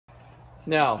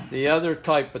Now, the other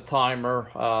type of timer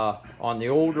on the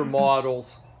older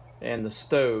models and the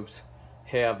stoves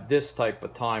have this type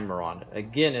of timer on it.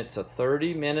 Again, it's a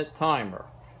 30-minute timer.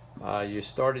 You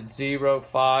start at 0,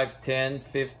 5, 10,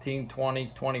 15,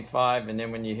 20, 25, and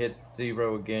then when you hit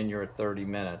 0 again, you're at 30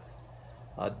 minutes.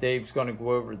 Dave's going to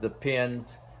go over the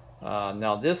pins.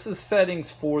 Now, this is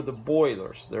settings for the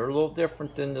boilers. They're a little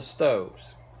different than the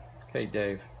stoves. Okay,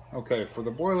 Dave. Okay, for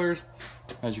the boilers,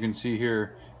 as you can see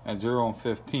here, at 0 and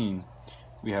 15,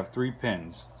 we have 3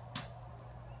 pins.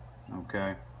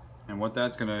 Okay, and what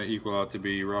that's going to equal out to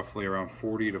be roughly around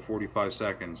 40 to 45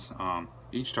 seconds.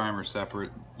 Each timer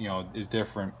separate, is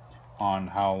different on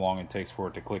how long it takes for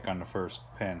it to click on the first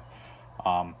pin.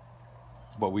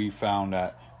 But we found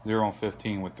that 0 and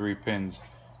 15 with 3 pins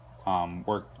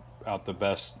worked out the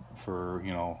best for,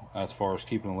 as far as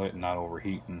keeping it lit and not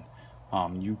overheating.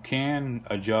 You can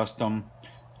adjust them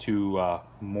to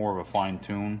more of a fine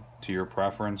tune to your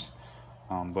preference,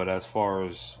 but as far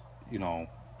as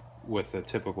with a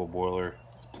typical boiler,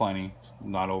 it's plenty. It's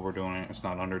not overdoing it, it's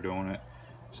not underdoing it,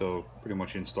 so pretty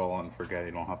much install it and forget it.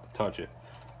 You don't have to touch it.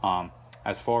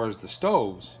 As far as the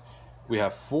stoves, we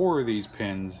have 4 of these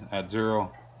pins at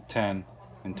 0, 10,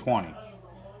 and 20,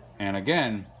 and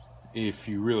again, if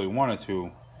you really wanted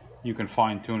to, you can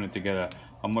fine tune it to get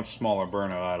a much smaller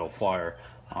burn at idle fire,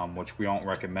 which we don't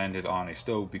recommend it on a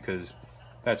stove because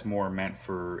that's more meant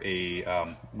for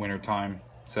a wintertime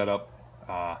setup.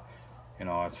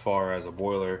 As far as a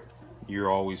boiler, you're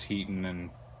always heating and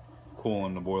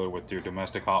cooling the boiler with your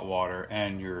domestic hot water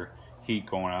and your heat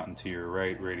going out into your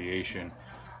radiation.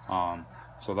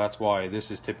 So that's why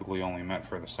this is typically only meant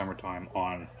for the summertime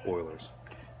on boilers.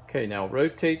 Okay, now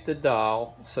rotate the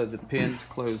dial so the pins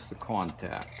close the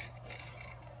contact.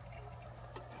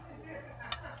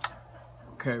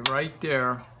 Okay, right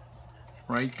there,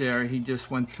 he just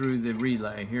went through the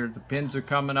relay. Here, the pins are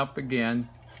coming up again.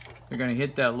 They're going to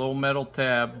hit that little metal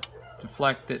tab,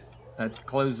 deflect it. That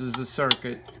closes the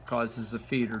circuit, causes the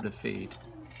feeder to feed.